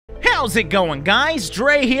How's it going, guys?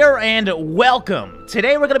 Drae here, and welcome.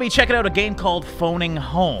 Today we're going to be checking out a game called Phoning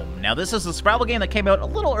Home. Now, this is a survival game that came out a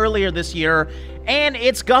little earlier this year, and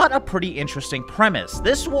it's got a pretty interesting premise.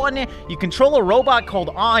 This one, you control a robot called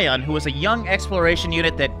Ion, who is a young exploration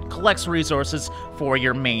unit that collects resources for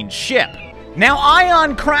your main ship. Now,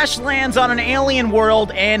 Ion crash lands on an alien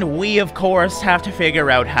world, and we, of course, have to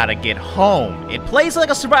figure out how to get home. It plays like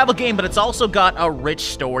a survival game, but it's also got a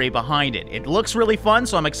rich story behind it. It looks really fun,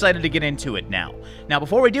 so I'm excited to get into it now. Now,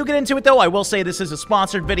 before we do get into it, though, I will say this is a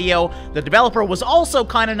sponsored video. The developer was also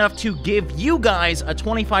kind enough to give you guys a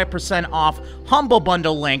 25% off Humble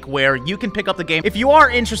Bundle link where you can pick up the game if you are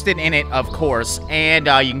interested in it, of course, and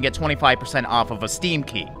you can get 25% off of a Steam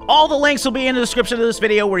key. All the links will be in the description of this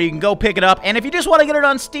video where you can go pick it up. And if you just want to get it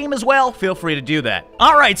on Steam as well, feel free to do that.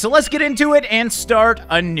 Alright, so let's get into it and start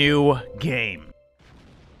a new game.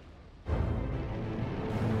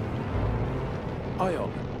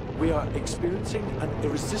 Ion, we are experiencing an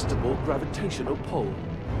irresistible gravitational pull.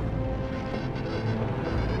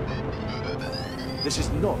 This is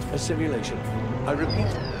not a simulation. I repeat,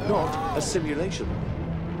 not a simulation.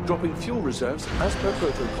 Dropping fuel reserves as per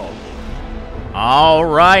protocol.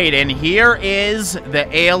 Alright, and here is the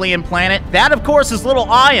alien planet. That, of course, is little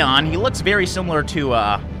Ion. He looks very similar to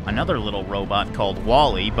another little robot called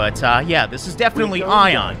Wally, but yeah, this is definitely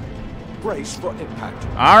Ion. Brace for impact.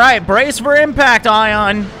 Alright, brace for impact,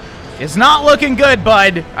 Ion. It's not looking good,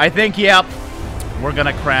 bud. I think, yep, we're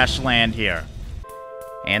gonna crash land here.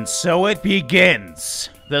 And so it begins.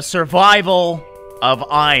 The survival of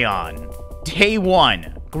Ion. Day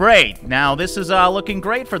 1. Great. Now, this is looking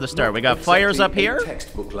great for the start. We got fires up here.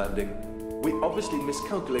 Textbook landing. We obviously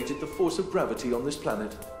miscalculated the force of gravity on this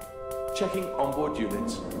planet. Checking onboard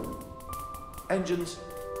units. Engines,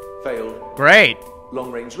 failed. Great.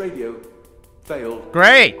 Long-range radio, failed.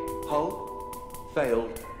 Great. Hull,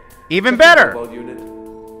 failed. Even better. Mobile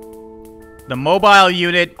unit. The mobile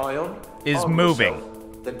unit Ion, is arm moving. yourself,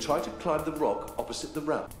 then try to climb the rock opposite the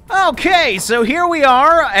ramp. Okay, so here we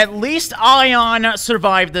are. At least Ion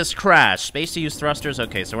survived this crash. Space to use thrusters.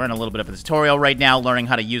 Okay, so we're in a little bit of a tutorial right now, learning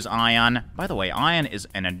how to use Ion. By the way, Ion is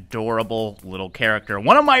an adorable little character.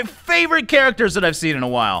 One of my favorite characters that I've seen in a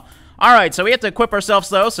while. All right, so we have to equip ourselves,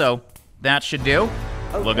 though, so that should do.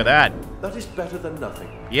 Okay, look at that. That is better than nothing.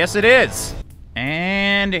 Yes, it is.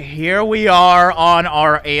 And here we are on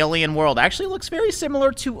our alien world. Actually looks very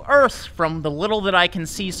similar to Earth from the little that I can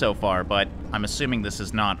see so far, but I'm assuming this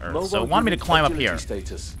is not Earth. So want me to climb up here.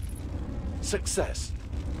 Status. Success.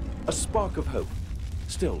 A spark of hope.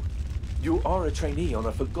 Still, you are a trainee on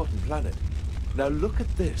a forgotten planet. Now look at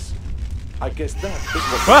this. I guess that is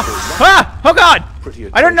what Oh God!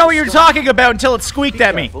 I don't know what you're talking about until it squeaked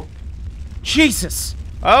at me. Jesus.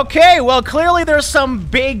 Okay, well, clearly there's some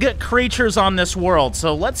big creatures on this world,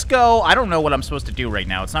 so let's go. I don't know what I'm supposed to do right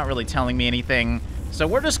now. It's not really telling me anything. So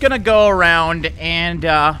we're just gonna go around and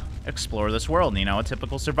explore this world, you know, a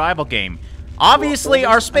typical survival game. Obviously,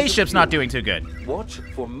 our spaceship's not doing too good. Watch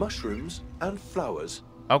for mushrooms and flowers.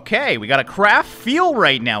 Okay, we gotta craft fuel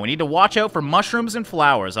right now. We need to watch out for mushrooms and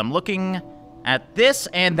flowers. I'm looking at this,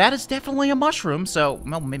 and that is definitely a mushroom, so,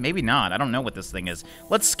 well, maybe not. I don't know what this thing is.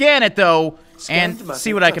 Let's scan it, though, and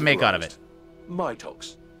see what I can make out of it.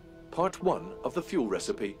 Mitox, part 1 of the fuel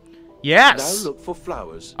recipe. Yes! Now look for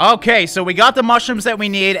flowers. Okay, so we got the mushrooms that we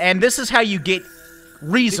need, and this is how you get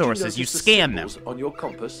resources. You scan them. On your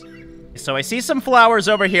compass? So I see some flowers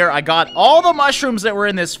over here. I got all the mushrooms that were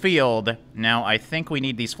in this field. Now, I think we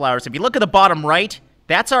need these flowers. If you look at the bottom right,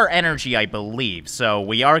 that's our energy, I believe, so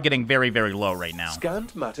we are getting very, very low right now.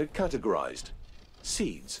 Scanned matter categorized.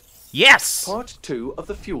 Seeds. Yes! Part 2 of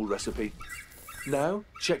the fuel recipe. Now,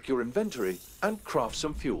 check your inventory and craft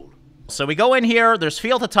some fuel. So we go in here, there's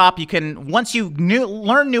fuel at the top. You can, once you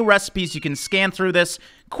learn new recipes, you can scan through this,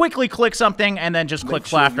 quickly click something, and then just click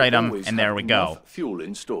craft item, and there we go. Fuel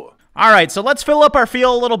in store. Alright, so let's fill up our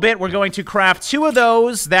fuel a little bit. We're going to craft 2 of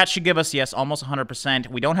those. That should give us, yes, almost 100%.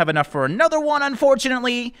 We don't have enough for another one,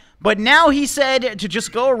 unfortunately. But now he said to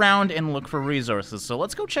just go around and look for resources. So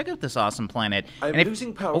let's go check out this awesome planet. I'm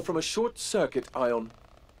losing power from a short circuit, Ion.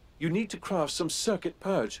 You need to craft some circuit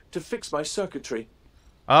purge to fix my circuitry.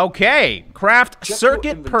 Okay, craft Check circuit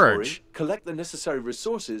your inventory, purge. Collect the necessary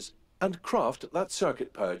resources, and craft that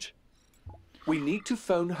circuit purge. We need to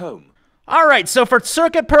phone home. Alright, so for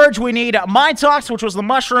circuit purge, we need Mitox, which was the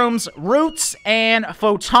mushrooms, roots, and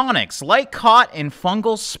photonics, light caught in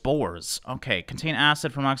fungal spores. Okay, contain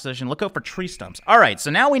acid from oxidation. Look out for tree stumps. Alright,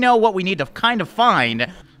 so now we know what we need to kind of find.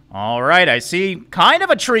 Alright, I see kind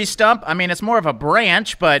of a tree stump. I mean, it's more of a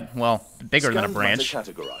branch, but, well, bigger than a branch.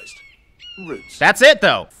 Categorized. Roots. That's it,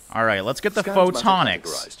 though. Alright, let's get the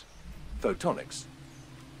photonics. photonics.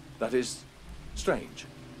 That is strange,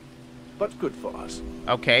 but good for us.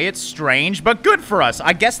 Okay, it's strange, but good for us.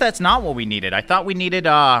 I guess that's not what we needed. I thought we needed,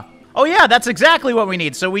 Oh yeah, that's exactly what we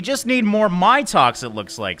need. So we just need more Mytox, it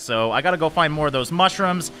looks like. So I gotta go find more of those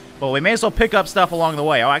mushrooms, but we may as well pick up stuff along the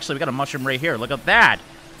way. Oh, actually, we got a mushroom right here. Look at that.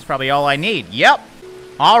 That's probably all I need. Yep.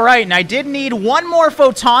 All right, and I did need one more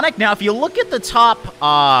photonic. Now, if you look at the top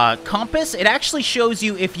compass, it actually shows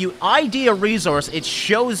you, if you ID a resource, it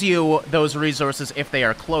shows you those resources if they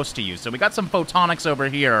are close to you. So we got some photonics over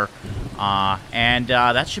here, and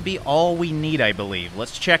that should be all we need, I believe.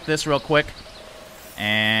 Let's check this real quick.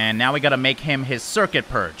 And now we gotta make him his circuit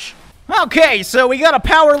purge. Okay, so we got a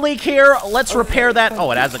power leak here. Let's repair that.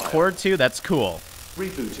 Oh, it has a cord too? That's cool.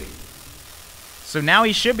 Rebooting. So now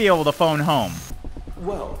he should be able to phone home.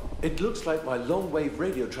 Well, it looks like my long-wave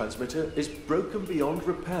radio transmitter is broken beyond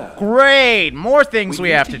repair. Great! More things we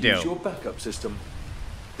have to do. Use your backup system.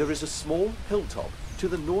 There is a small hilltop to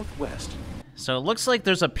the northwest. So it looks like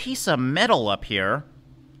there's a piece of metal up here.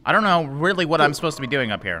 I don't know really what I'm supposed to be doing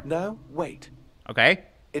up here. Now, wait. Okay.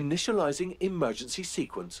 Initializing emergency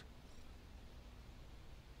sequence.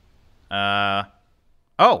 Oh,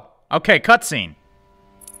 okay, cutscene.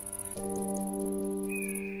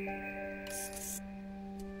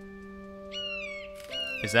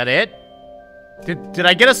 Is that it? Did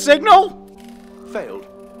I get a signal? Failed.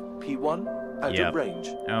 P1 out of range.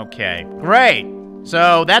 Okay, great.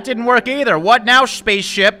 So that didn't work either. What now,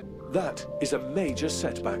 spaceship? That is a major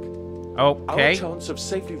setback. Okay. Our chance of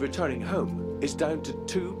safely returning home is down to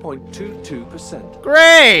 2.22%.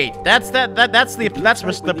 Great. That's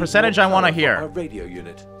the percentage I want to hear. Our radio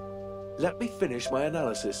unit. Let me finish my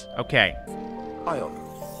analysis. Okay. Ion,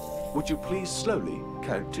 would you please slowly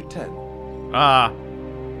count to 10?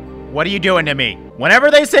 What are you doing to me?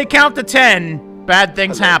 Whenever they say count to 10, bad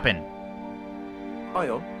things happen.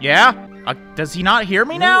 Ion? Yeah? Does he not hear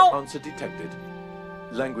me now? No answer detected.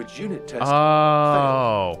 Language unit test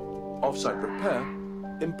failed. Offsite repair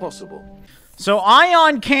impossible. So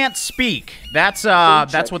Ion can't speak. That's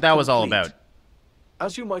what that was all about.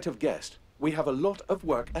 As you might have guessed, we have a lot of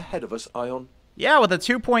work ahead of us, Ion. Yeah, with a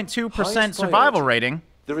 2.2% survival rating.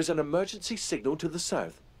 There is an emergency signal to the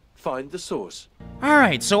south. Find the source.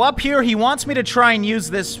 Alright, so up here he wants me to try and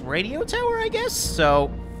use this radio tower, I guess?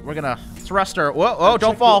 So we're gonna thrust our... Whoa,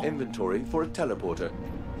 don't fall. Inventory for a teleporter.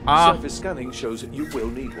 Surface scanning shows you will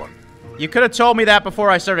need one. You could have told me that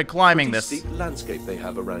before I started climbing this. Steep landscape they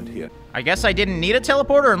have around here. I guess I didn't need a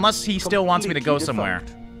teleporter unless he still wants me to go somewhere.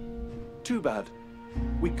 Too bad.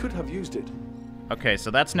 We could have used it. Okay,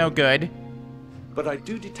 so that's no good. But I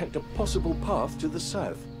do detect a possible path to the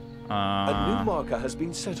south. A new marker has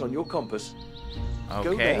been set on your compass. Okay.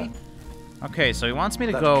 Go there. Okay, so he wants me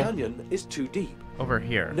to go... That canyon is too deep. Over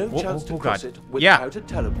here. No chance to cross it Yeah. without a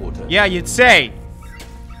teleporter. Yeah, you'd say.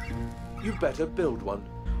 You better build one.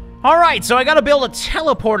 Alright, so I gotta build a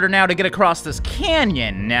teleporter now to get across this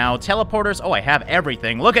canyon. Now, teleporters... Oh, I have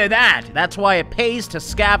everything. Look at that! That's why it pays to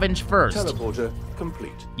scavenge first. Teleporter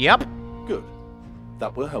complete. Yep. Good.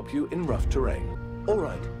 That will help you in rough terrain.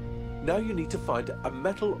 Alright. Now you need to find a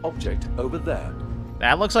metal object over there.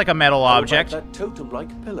 That looks like a metal object. That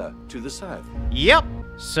totem-like pillar to the south. Yep.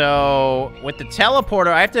 So, with the teleporter,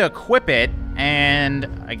 I have to equip it, and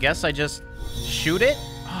I guess I just shoot it?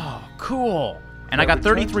 Oh, cool. And I got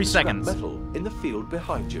 33 seconds. Metal in the field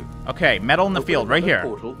behind you. Okay, metal in the field, right here.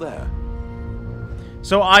 Portal there.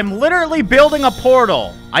 So I'm literally building a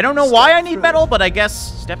portal. I don't know why I need metal, but I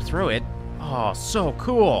guess step through it. Oh, so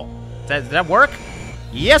cool. Did that work?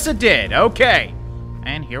 Yes, it did. Okay.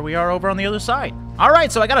 And here we are over on the other side. All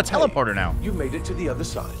right, so I got a teleporter now. You made it to the other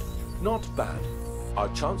side. Not bad. Our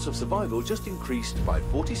chance of survival just increased by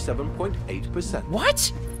 47.8%.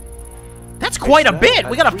 What? That's quite a bit.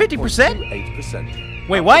 We got a 50%? 8%.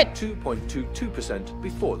 Wait, what? 2.22%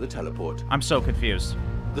 before the teleport. I'm so confused.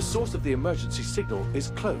 The source of the emergency signal is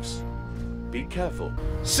close. Be careful.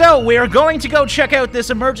 So, we're going to go check out this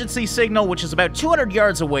emergency signal, which is about 200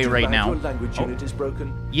 yards away right now. Your language unit is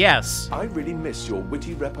broken? Yes. I really miss your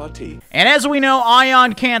witty repartee. And as we know,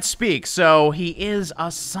 Ion can't speak, so he is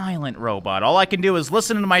a silent robot. All I can do is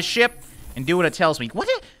listen to my ship and do what it tells me.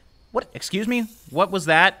 What? Excuse me? What was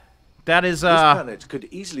that? That is, This planet could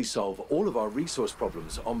easily solve all of our resource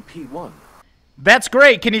problems on P1. That's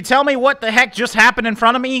great. Can you tell me what the heck just happened in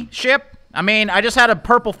front of me, ship? I mean, I just had a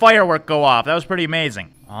purple firework go off. That was pretty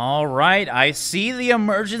amazing. All right, I see the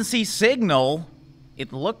emergency signal.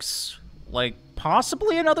 It looks like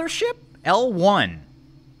possibly another ship? L1.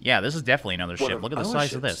 Yeah, this is definitely another ship. Look at the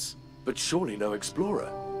size of this. But surely no explorer.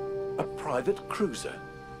 A private cruiser.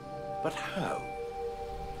 But how?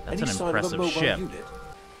 That's an impressive ship. Unit?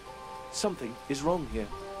 Something is wrong here.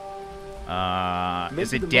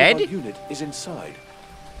 Is Maybe it the dead? mobile unit is inside.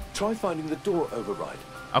 Try finding the door override.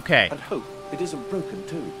 Okay. And hope it isn't broken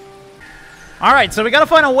too. Alright, so we gotta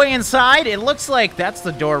find a way inside. It looks like that's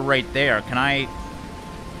the door right there. Can I...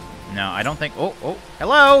 No, I don't think... Oh,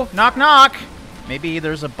 hello? Knock, knock. Maybe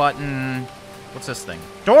there's a button... What's this thing?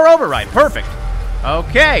 Door override. Perfect.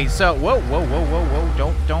 Okay, so... Whoa.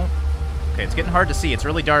 Don't... Okay, it's getting hard to see. It's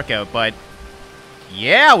really dark out, but...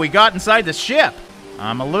 Yeah, we got inside the ship.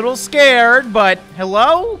 I'm a little scared, but...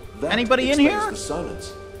 Hello? That Anybody in explains here? The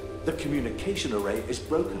silence. The communication array is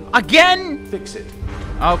broken. Again? Fix it.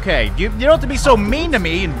 Okay, you don't have to be so mean to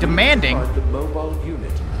me and demanding. Find the mobile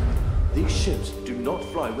unit. These ships do not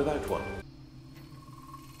fly without one.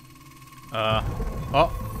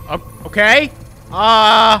 Okay.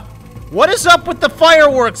 What is up with the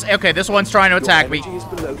fireworks? Okay, this one's trying to attack me. Your energy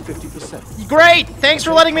is below 50%. Great! Thanks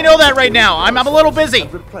for letting me know that right now. I'm a little busy.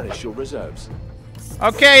 And replenish your reserves.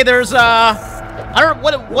 Okay, there's I don't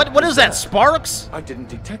what is that? Sparks? I didn't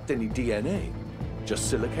detect any DNA. Just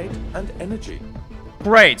silicate and energy.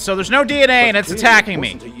 Great. So there's no DNA and it's Clearly attacking it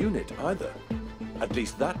me. wasn't a unit either. At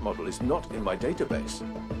least that model is not in my database.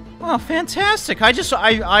 Oh, fantastic.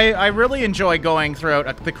 I really enjoy going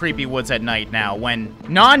throughout the creepy woods at night now when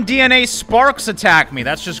non-DNA sparks attack me.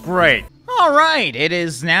 That's just great. All right, it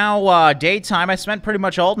is now daytime. I spent pretty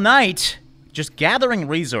much all night just gathering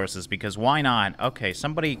resources because why not? Okay,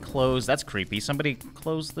 somebody closed. That's creepy. Somebody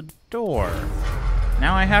closed the door.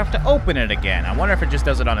 Now I have to open it again. I wonder if it just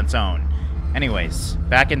does it on its own. Anyways,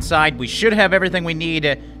 back inside. We should have everything we need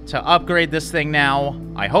to upgrade this thing now.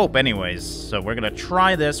 I hope, anyways. So we're gonna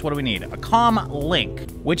try this. What do we need? A comm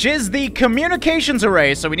link, which is the communications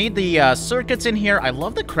array. So we need the circuits in here. I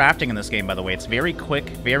love the crafting in this game, by the way. It's very quick,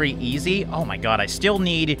 very easy. Oh my god, I still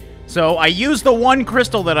need... So I used the one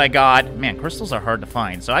crystal that I got. Man, crystals are hard to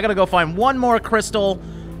find. So I gotta go find one more crystal.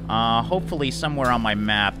 Hopefully somewhere on my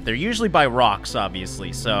map. They're usually by rocks,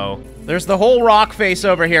 obviously, so... There's the whole rock face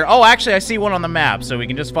over here. Oh, actually, I see one on the map, so we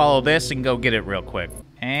can just follow this and go get it real quick.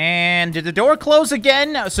 And did the door close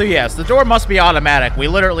again? So yes, the door must be automatic. We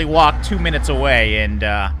literally walked 2 minutes away, and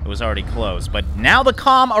it was already closed. But now the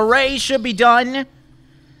comm array should be done.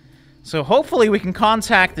 So hopefully we can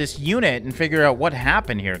contact this unit and figure out what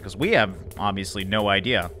happened here, because we have obviously no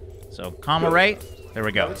idea. So, comm array, there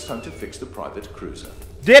we go. Now it's time to fix the private cruiser.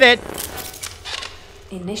 Did it!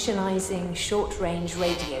 Initializing short-range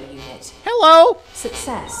radio unit. Hello!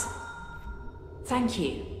 Success. Thank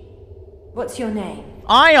you. What's your name?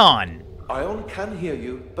 Ion! Ion can hear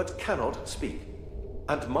you, but cannot speak.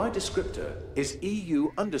 And my descriptor is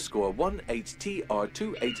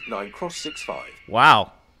EU_18TR289×65.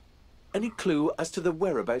 Wow. Any clue as to the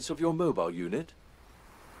whereabouts of your mobile unit?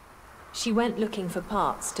 She went looking for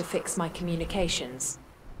parts to fix my communications.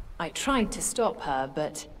 I tried to stop her,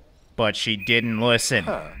 but... But she didn't listen.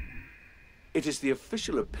 It is the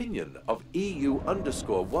official opinion of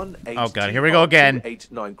EU_18TR289×65 Oh god, here we go again.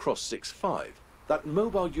 that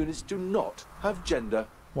mobile units do not have gender.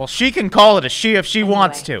 Well, she can call it a she if she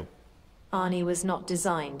wants to. Arnie was not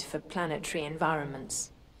designed for planetary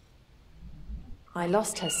environments. I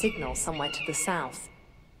lost her signal somewhere to the south.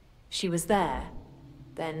 She was there.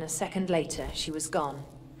 Then a second later, she was gone.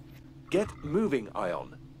 Get moving,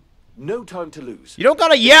 Ion. No time to lose. You don't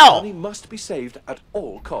gotta yell! Arnie must be saved at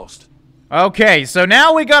all cost. Okay, so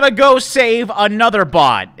now we gotta go save another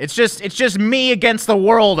bot. It's just me against the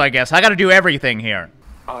world, I guess. I gotta do everything here.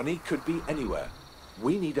 Arnie could be anywhere.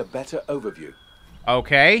 We need a better overview.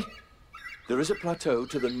 Okay. There is a plateau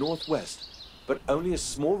to the northwest, but only a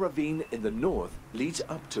small ravine in the north leads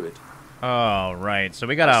up to it. Oh, right. So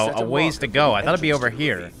we got a ways to go. I thought it'd be over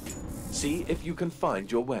here. See if you can find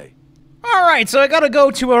your way. Alright, so I gotta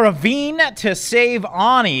go to a ravine to save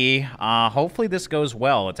Ani. Hopefully this goes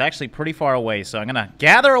well. It's actually pretty far away, so I'm gonna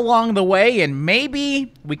gather along the way, and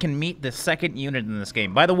maybe we can meet the second unit in this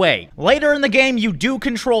game. By the way, later in the game, you do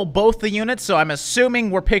control both the units, so I'm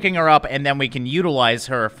assuming we're picking her up, and then we can utilize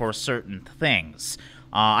her for certain things.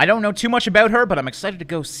 I don't know too much about her, but I'm excited to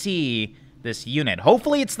go see this unit.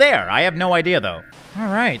 Hopefully it's there. I have no idea, though.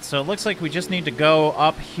 Alright, so it looks like we just need to go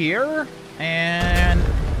up here, and...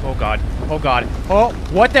 Oh god. Oh god. Oh,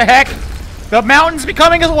 what the heck? The mountain's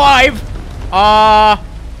becoming alive! I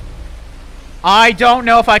don't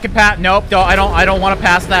know if I can pass... Nope, I don't want to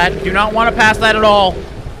pass that. Do not want to pass that at all.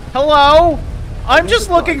 Hello? I'm just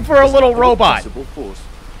looking for a little robot.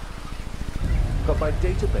 But my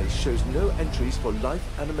database shows no entries for life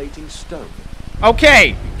animating stone.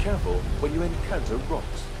 Okay. Be careful when you encounter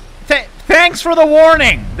rocks. Thanks for the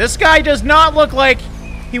warning. This guy does not look like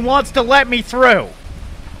he wants to let me through.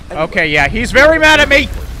 Okay, yeah, he's very mad at me.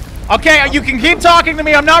 Okay, you can keep talking to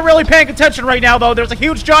me. I'm not really paying attention right now, though. There's a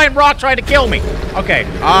huge giant rock trying to kill me. Okay,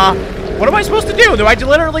 what am I supposed to do? Do I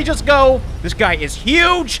literally just go, this guy is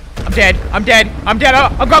huge. I'm dead. I'm dead. I'm dead.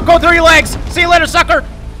 I'm go through your legs. See you later, sucker.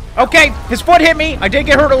 Okay, his foot hit me. I did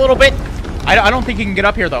get hurt a little bit. I don't think he can get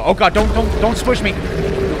up here, though. Oh, God, don't squish me.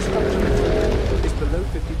 Your structure is below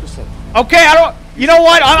 50%. Okay, you know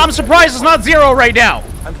what? I'm surprised it's not 0 right now.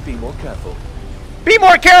 And be more careful. Be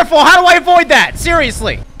more careful. How do I avoid that?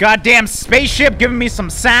 Seriously. Goddamn spaceship giving me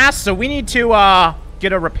some sass. So we need to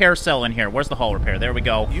get a repair cell in here. Where's the hull repair? There we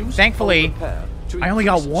go. Thankfully, I only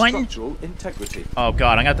got one. Integrity. Oh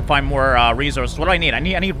God, I'm gonna have to find more resources. What do I need? I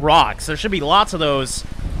need rocks. There should be lots of those.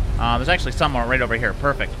 There's actually some right over here.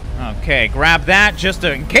 Perfect. Okay, grab that just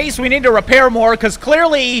in case we need to repair more, because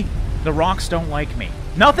clearly the rocks don't like me.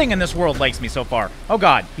 Nothing in this world likes me so far. Oh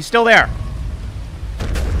God, he's still there.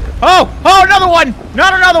 Oh, another one!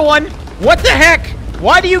 Not another one! What the heck?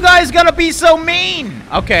 Why do you guys gotta be so mean?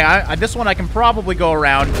 Okay, this one I can probably go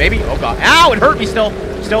around. Maybe. Oh God. Ow! It hurt me still.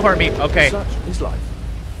 Still hurt me. Okay. Such is life.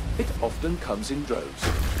 It often comes in droves.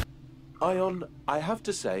 Ion, I have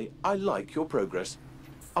to say, I like your progress.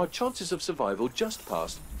 Our chances of survival just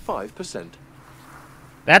passed 5%.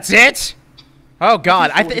 That's it? Oh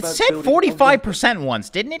God, it said 45%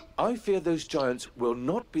 once, didn't it? I fear those giants will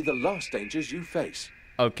not be the last dangers you face.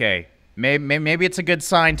 Okay, maybe it's a good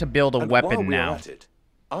sign to build a weapon while now. We're at it,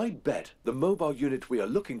 I bet the mobile unit we are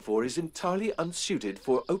looking for is entirely unsuited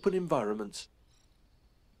for open environments.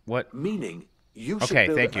 What? Meaning, you should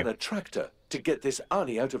build thank you. an attractor to get this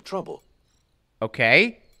Arnie out of trouble.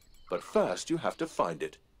 Okay. But first, you have to find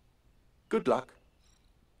it. Good luck.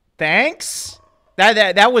 Thanks.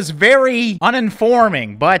 That was very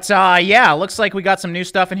uninforming, but yeah, looks like we got some new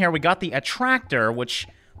stuff in here. We got the attractor, which,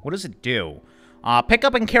 what does it do? Pick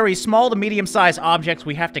up and carry small to medium-sized objects.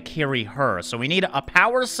 We have to carry her. So we need a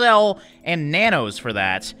power cell and nanos for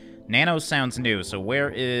that. Nanos sounds new, so where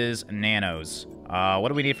is nanos? What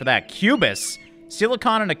do we need for that? Cubus.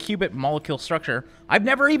 Silicon and a qubit molecule structure. I've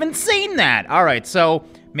never even seen that. All right, so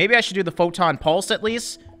maybe I should do the photon pulse at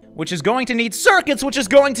least, which is going to need circuits, which is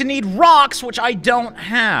going to need rocks, which I don't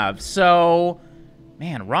have. So,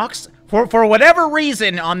 man, rocks, for whatever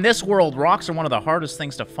reason on this world, rocks are one of the hardest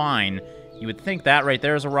things to find. You would think that right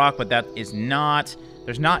there is a rock, but that is not.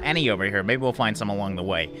 There's not any over here. Maybe we'll find some along the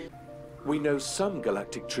way. We know some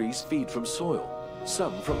galactic trees feed from soil,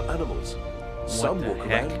 some from animals. Some walk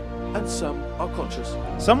around, and some are conscious.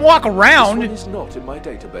 Some walk around? This one is not in my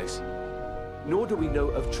database. Nor do we know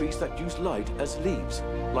of trees that use light as leaves,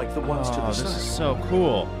 like the ones to the south. This is so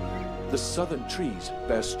cool. The southern trees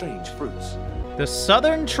bear strange fruits. The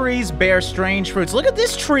southern trees bear strange fruits. Look at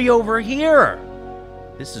this tree over here.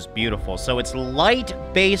 This is beautiful. So it's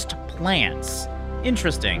light-based plants.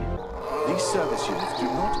 Interesting. These service units do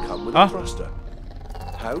not come with a thruster.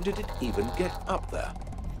 How did it even get up there?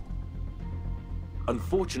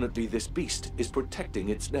 Unfortunately, this beast is protecting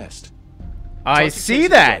its nest. I see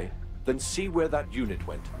that. Then see where that unit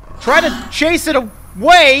went. Try to chase it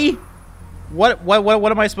away. What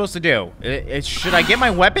am I supposed to do? Should I get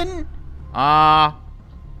my weapon? All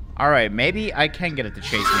right, maybe I can get it to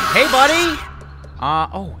chase me. Hey, buddy.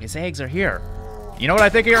 Oh, his eggs are here. You know what I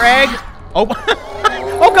think of your egg? Oh,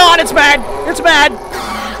 oh God, it's bad. It's bad.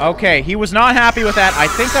 Okay, he was not happy with that. I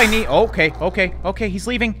think I need. Okay. He's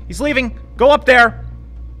leaving. He's leaving. Go up there.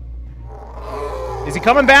 Is he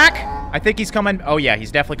coming back? I think he's coming. Oh yeah,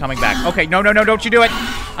 he's definitely coming back. Okay, no, don't you do it.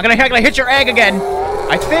 I'm gonna hit your egg again.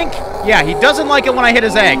 I think, yeah, he doesn't like it when I hit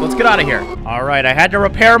his egg. Let's get out of here. All right, I had to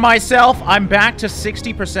repair myself. I'm back to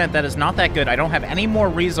 60%. That is not that good. I don't have any more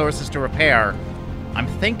resources to repair. I'm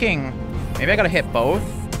thinking maybe I gotta hit both.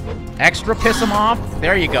 Extra piss him off.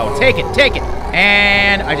 There you go. Take it.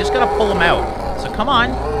 And I just gotta pull him out. So come on.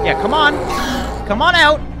 Yeah, come on. Come on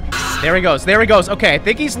out. There he goes. Okay, I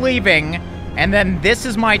think he's leaving. And then this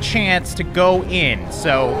is my chance to go in.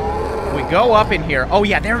 So we go up in here. Oh,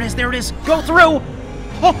 yeah, there it is. Go through.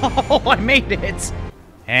 Oh, I made it.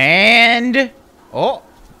 And, oh,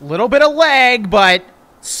 little bit of lag, but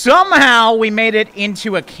somehow we made it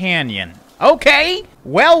into a canyon. Okay.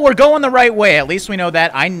 Well, we're going the right way. At least we know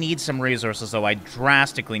that. I need some resources, though. I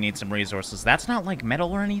drastically need some resources. That's not like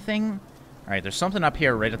metal or anything. All right, there's something up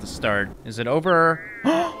here right at the start. Is it over?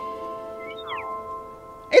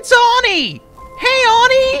 It's Ani! Hey,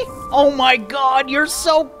 Ani! Oh my God, you're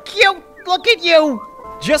so cute! Look at you!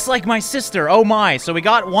 Just like my sister, oh my. So we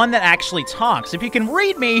got one that actually talks. If you can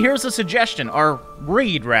read me, here's a suggestion. Or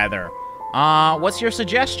read, rather. What's your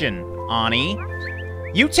suggestion, Ani?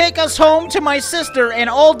 You take us home to my sister and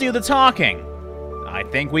I'll do the talking. I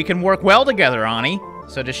think we can work well together, Ani.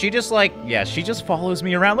 So does she just, like... Yeah, she just follows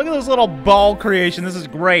me around. Look at this little ball creation. This is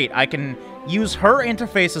great. I can use her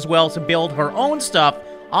interface as well to build her own stuff.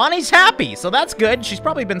 Ani's happy, so that's good. She's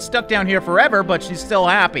probably been stuck down here forever, but she's still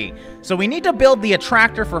happy. So we need to build the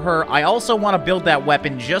attractor for her. I also want to build that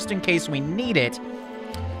weapon just in case we need it.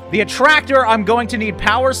 The attractor, I'm going to need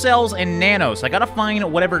power cells and nanos. I gotta find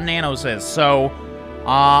whatever nanos is. So,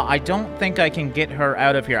 I don't think I can get her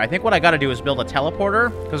out of here. I think what I gotta do is build a teleporter,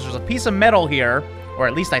 because there's a piece of metal here, or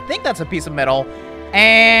at least I think that's a piece of metal,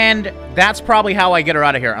 and that's probably how I get her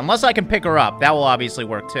out of here. Unless I can pick her up. That will obviously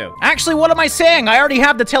work too. Actually, what am I saying? I already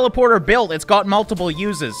have the teleporter built. It's got multiple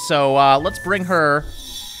uses. So, let's bring her,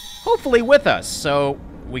 hopefully, with us. So,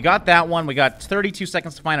 we got that one. We got 32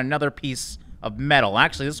 seconds to find another piece of metal.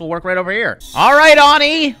 Actually, this will work right over here. All right,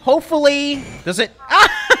 Ani. Hopefully, does it...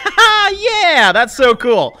 Yeah, that's so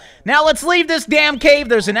cool. Now, let's leave this damn cave.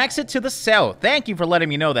 There's an exit to the south. Thank you for letting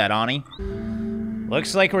me know that, Ani.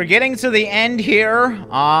 Looks like we're getting to the end here.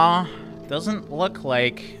 Doesn't look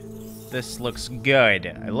like this looks good.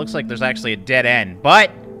 It looks like there's actually a dead end.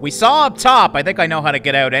 But we saw up top. I think I know how to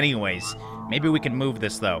get out anyways. Maybe we can move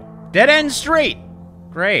this, though. Dead end street.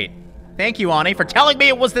 Great. Thank you, Ani, for telling me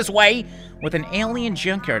it was this way. With an alien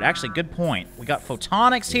junkyard. Actually, good point. We got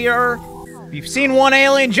photonics here. If you've seen one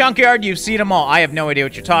alien junkyard, you've seen them all. I have no idea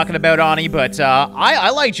what you're talking about, Ani, but I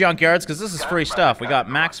like junkyards because this is free stuff. We got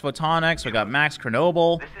max photonics, we got max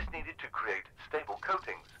chronobal. This is needed to create stable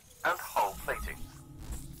coatings and hull plating.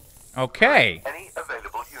 Okay. Any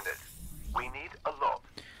available unit. We need a lot.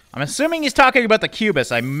 I'm assuming he's talking about the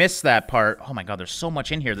Cubus. I missed that part. Oh my god, there's so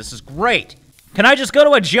much in here. This is great. Can I just go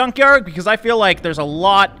to a junkyard? Because I feel like there's a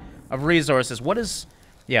lot of resources. What is...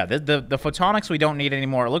 Yeah, the photonics we don't need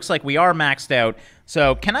anymore. It looks like we are maxed out.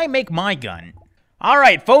 So, can I make my gun?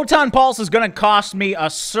 Alright, Photon Pulse is going to cost me a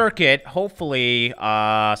circuit. Hopefully,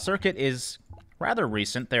 circuit is rather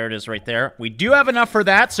recent. There it is right there. We do have enough for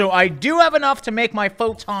that, so I do have enough to make my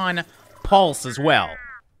Photon Pulse as well.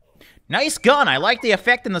 Nice gun. I like the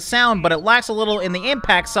effect and the sound, but it lacks a little in the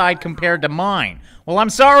impact side compared to mine. Well, I'm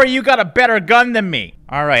sorry you got a better gun than me.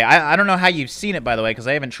 All right, I don't know how you've seen it, by the way, because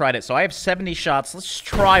I haven't tried it. So I have 70 shots. Let's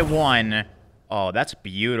try one. Oh, that's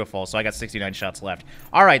beautiful. So I got 69 shots left.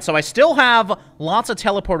 All right, so I still have lots of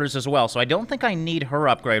teleporters as well, so I don't think I need her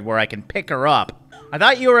upgrade where I can pick her up. I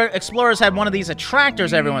thought your explorers had one of these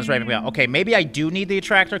attractors everyone's raving about. Okay, maybe I do need the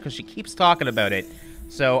attractor because she keeps talking about it.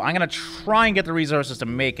 So I'm going to try and get the resources to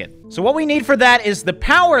make it. So what we need for that is the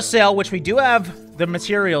power cell, which we do have the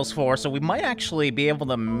materials for, so we might actually be able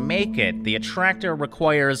to make it. The attractor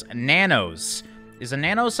requires nanos. Is a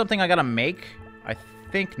nano something I got to make? I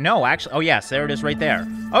think... No, actually... Oh, yes, there it is right there.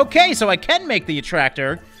 Okay, so I can make the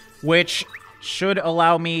attractor, which should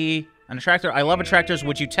allow me... An attractor? I love attractors.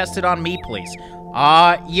 Would you test it on me, please?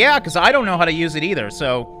 Yeah, because I don't know how to use it either,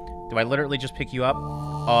 so... Do I literally just pick you up?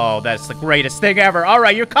 Oh, that's the greatest thing ever. All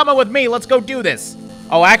right, you're coming with me. Let's go do this.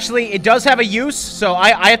 Oh, actually, it does have a use, so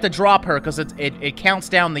I have to drop her because it counts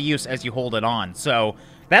down the use as you hold it on. So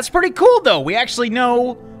that's pretty cool, though. We actually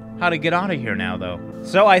know how to get out of here now, though.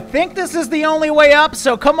 So I think this is the only way up,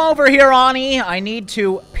 so come over here, Ani. I need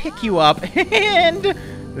to pick you up, and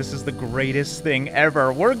this is the greatest thing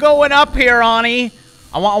ever. We're going up here, Ani.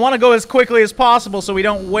 I want to go as quickly as possible so we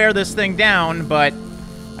don't wear this thing down, but...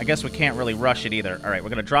 I guess we can't really rush it either. All right, we're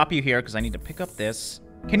going to drop you here because I need to pick up this.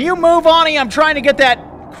 Can you move, Ani? I'm trying to get that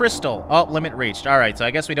crystal. Oh, limit reached. All right, so I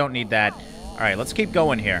guess we don't need that. All right, let's keep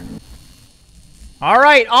going here. All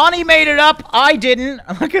right, Ani made it up. I didn't.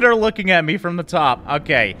 Look at her looking at me from the top.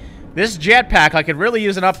 Okay, this jetpack, I could really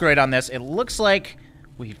use an upgrade on this. It looks like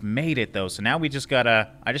we've made it, though. So now we just got to...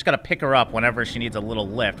 I just got to pick her up whenever she needs a little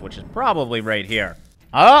lift, which is probably right here.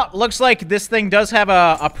 Oh, looks like this thing does have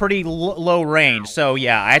a pretty low range. So,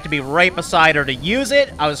 yeah, I have to be right beside her to use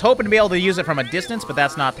it. I was hoping to be able to use it from a distance, but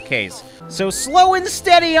that's not the case. So, slow and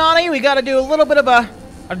steady, Ani. We got to do a little bit of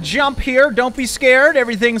a jump here. Don't be scared.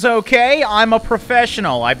 Everything's okay. I'm a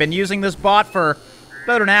professional. I've been using this bot for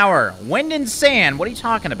about an hour. Wind and sand. What are you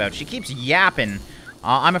talking about? She keeps yapping.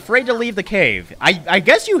 I'm afraid to leave the cave. I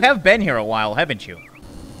guess you have been here a while, haven't you?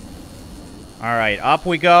 All right, up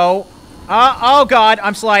we go. Oh, God,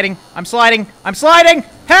 I'm sliding. I'm sliding. I'm sliding.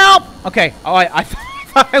 Help! Okay. Oh, I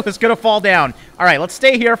thought I was going to fall down. All right, let's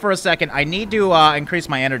stay here for a second. I need to increase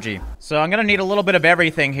my energy. So I'm going to need a little bit of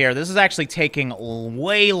everything here. This is actually taking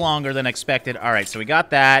way longer than expected. All right, so we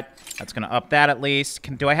got that. That's going to up that at least.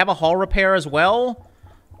 Do I have a hull repair as well?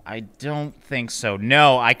 I don't think so.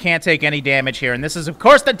 No, I can't take any damage here. And this is, of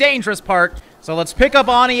course, the dangerous part. So let's pick up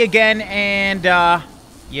Ani again and...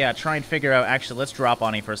 yeah, try and figure out... Actually, let's drop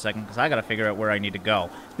Ani for a second, because I gotta figure out where I need to go.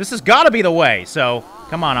 This has got to be the way, so...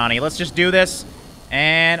 Come on, Ani, let's just do this.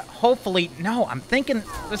 And hopefully... No, I'm thinking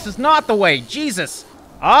this is not the way. Jesus.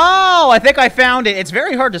 Oh, I think I found it. It's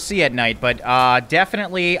very hard to see at night, but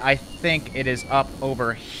definitely I think it is up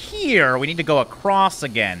over here. We need to go across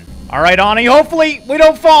again. All right, Ani, hopefully we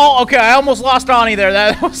don't fall. Okay, I almost lost Ani there.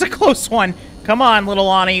 That was a close one. Come on,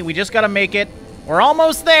 little Ani. We just got to make it. We're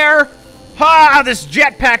almost there. Ha! This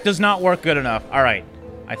jetpack does not work good enough. All right.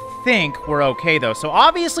 I think we're okay, though. So,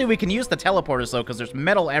 obviously, we can use the teleporters, though, because there's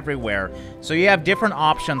metal everywhere. So, you have different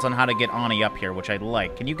options on how to get Ani up here, which I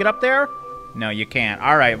like. Can you get up there? No, you can't.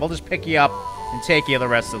 All right, we'll just pick you up and take you the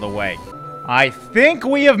rest of the way. I think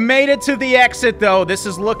we have made it to the exit, though. This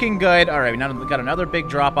is looking good. All right, we got another big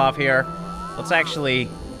drop-off here. Let's actually...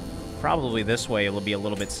 Probably this way it'll be a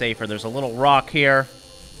little bit safer. There's a little rock here.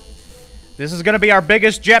 This is going to be our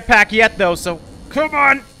biggest jetpack yet, though, so come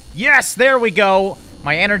on. Yes, there we go.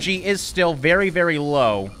 My energy is still very, very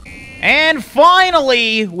low. And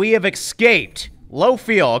finally, we have escaped. Low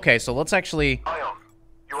fuel. Okay, so let's actually... Ion,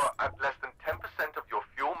 you are at less than 10% of your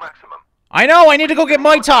fuel maximum. I know, I need to go get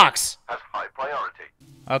Mitox. Has high priority.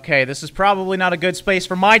 Okay, this is probably not a good space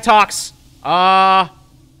for Mitox.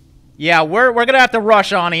 Yeah, we're gonna have to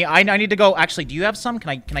rush, Ani. I need to go. Actually, do you have some?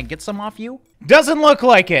 Can I get some off you? Doesn't look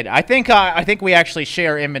like it. I think we actually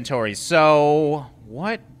share inventories. So,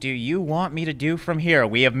 what do you want me to do from here?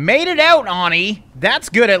 We have made it out, Ani. That's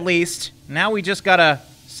good, at least. Now we just gotta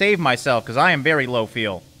save myself because I am very low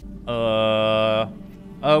fuel.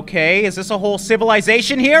 Okay. Is this a whole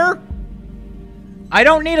civilization here? I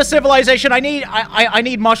don't need a civilization. I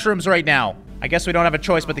need mushrooms right now. I guess we don't have a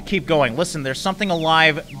choice but to keep going. Listen, there's something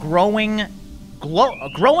alive, growing,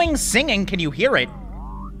 singing. Can you hear it?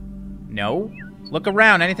 No. Look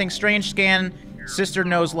around. Anything strange? Scan. Sister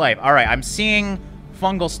knows life. All right, I'm seeing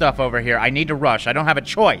fungal stuff over here. I need to rush. I don't have a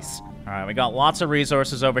choice. All right, we got lots of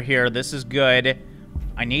resources over here. This is good.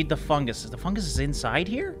 I need the fungus. The fungus is inside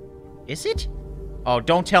here? Is it? Oh,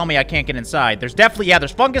 don't tell me I can't get inside. There's definitely, yeah,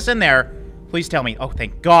 there's fungus in there. Please tell me. Oh,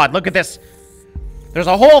 thank God. Look at this. There's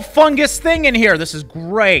a whole fungus thing in here. This is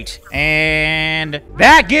great. And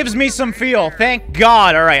that gives me some fuel. Thank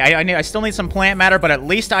God. All right, I still need some plant matter, but at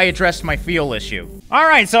least I addressed my fuel issue. All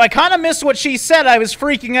right, so I kind of missed what she said. I was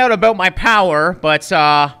freaking out about my power, but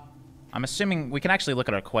I'm assuming we can actually look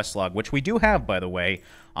at our quest log, which we do have, by the way.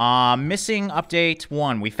 Missing update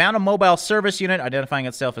 1. We found a mobile service unit identifying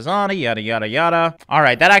itself as Ani, yada, yada, yada. All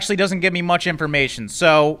right, that actually doesn't give me much information.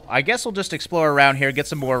 So I guess we'll just explore around here, get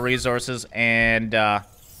some more resources, and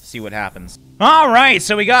see what happens. All right,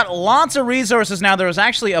 so we got lots of resources now. There was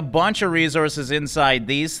actually a bunch of resources inside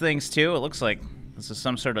these things, too. It looks like this is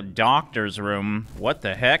some sort of doctor's room. What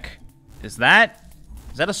the heck? Is that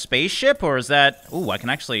a spaceship, or is that... Ooh, I can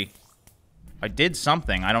actually... I did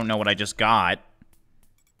something. I don't know what I just got.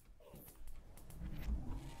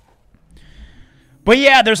 But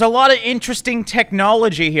yeah, there's a lot of interesting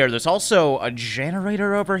technology here. There's also a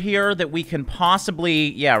generator over here that we can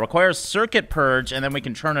possibly, yeah, requires circuit purge, and then we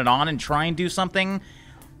can turn it on and try and do something.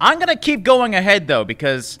 I'm gonna keep going ahead, though,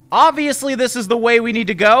 because obviously this is the way we need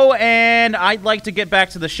to go, and I'd like to get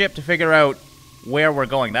back to the ship to figure out where we're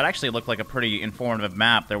going. That actually looked like a pretty informative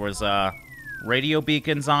map. There was, radio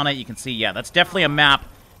beacons on it. You can see, yeah, that's definitely a map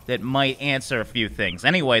that might answer a few things.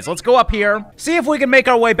 Anyways, let's go up here, see if we can make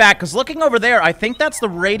our way back, because looking over there, I think that's the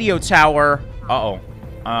radio tower.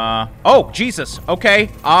 Oh, Jesus. Okay.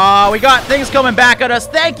 We got things coming back at us.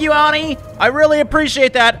 Thank you, Ani. I really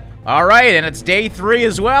appreciate that. All right, and it's day 3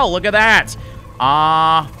 as well. Look at that.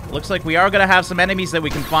 Looks like we are going to have some enemies that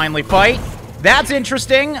we can finally fight. That's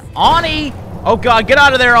interesting. Ani. Oh, God, get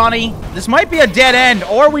out of there, Ani. This might be a dead end,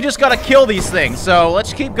 or we just got to kill these things. So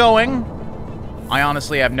let's keep going. I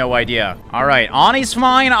honestly have no idea. All right, Ani's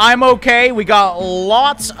fine. I'm okay. We got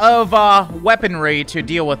lots of weaponry to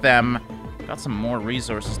deal with them. Got some more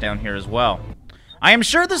resources down here as well. I am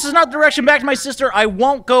sure this is not the direction back to my sister. I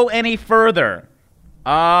won't go any further.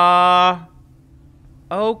 Okay,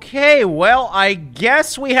 well, I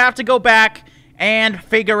guess we have to go back and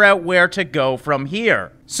figure out where to go from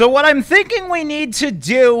here. So what I'm thinking we need to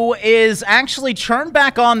do is actually turn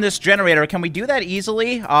back on this generator. Can we do that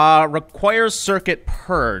easily? Requires circuit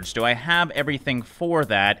purge. Do I have everything for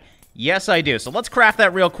that? Yes, I do. So let's craft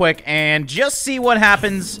that real quick and just see what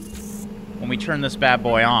happens when we turn this bad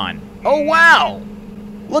boy on. Oh, wow!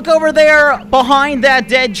 Look over there behind that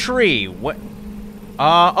dead tree. What?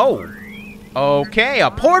 Oh. Okay,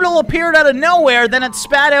 a portal appeared out of nowhere, then it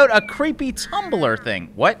spat out a creepy tumbler thing.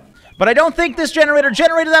 What? But I don't think this generator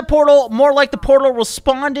generated that portal, more like the portal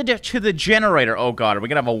responded to the generator. Oh, God, are we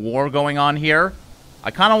gonna have a war going on here?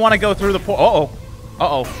 I kind of want to go through the portal. Uh-oh.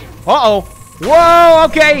 Uh-oh. Uh-oh. Whoa,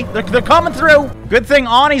 okay. They're coming through. Good thing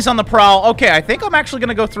Ani's on the prowl. Okay, I think I'm actually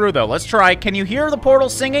gonna go through, though. Let's try. Can you hear the portal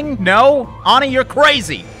singing? No? Ani, you're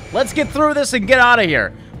crazy. Let's get through this and get out of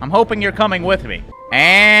here. I'm hoping you're coming with me.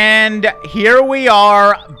 And here we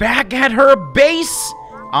are, back at her base.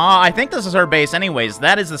 I think this is her base anyways.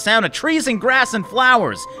 That is the sound of trees and grass and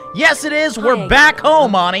flowers. Yes, it is. We're back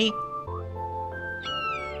home, Ani.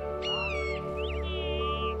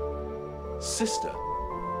 Sister,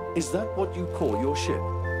 is that what you call your ship?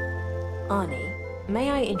 Ani, may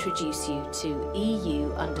I introduce you to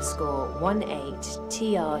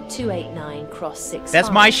EU_18TR289×65? That's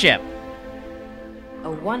my ship. A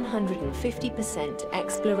 150%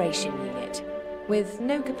 exploration unit with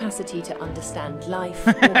no capacity to understand life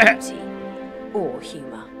or beauty or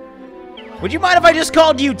humor. Would you mind if I just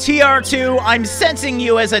called you TR2? I'm sensing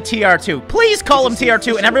you as a TR2. Please call him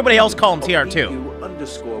TR2 and everybody else call him TR2.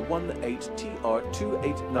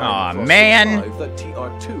 EU_18TR289. Aw, man. That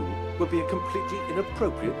TR2 would be a completely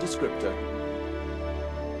inappropriate descriptor.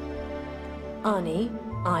 Ani,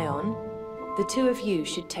 Ion, the two of you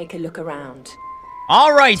should take a look around.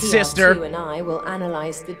 All right, TR2 sister. and I will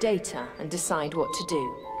analyze the data and decide what to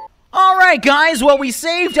do. All right, guys. Well, we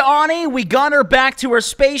saved Ani. We got her back to her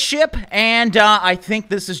spaceship. And I think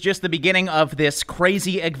this is just the beginning of this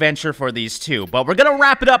crazy adventure for these two. But we're going to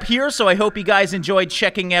wrap it up here, so I hope you guys enjoyed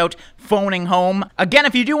checking out Phoning Home. Again,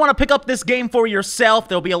 if you do want to pick up this game for yourself,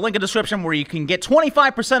 there'll be a link in the description where you can get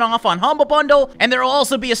 25% off on Humble Bundle. And there'll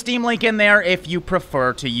also be a Steam link in there if you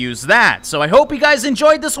prefer to use that. So I hope you guys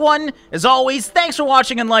enjoyed this one. As always, thanks for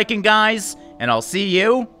watching and liking, guys. And I'll see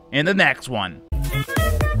you in the next one.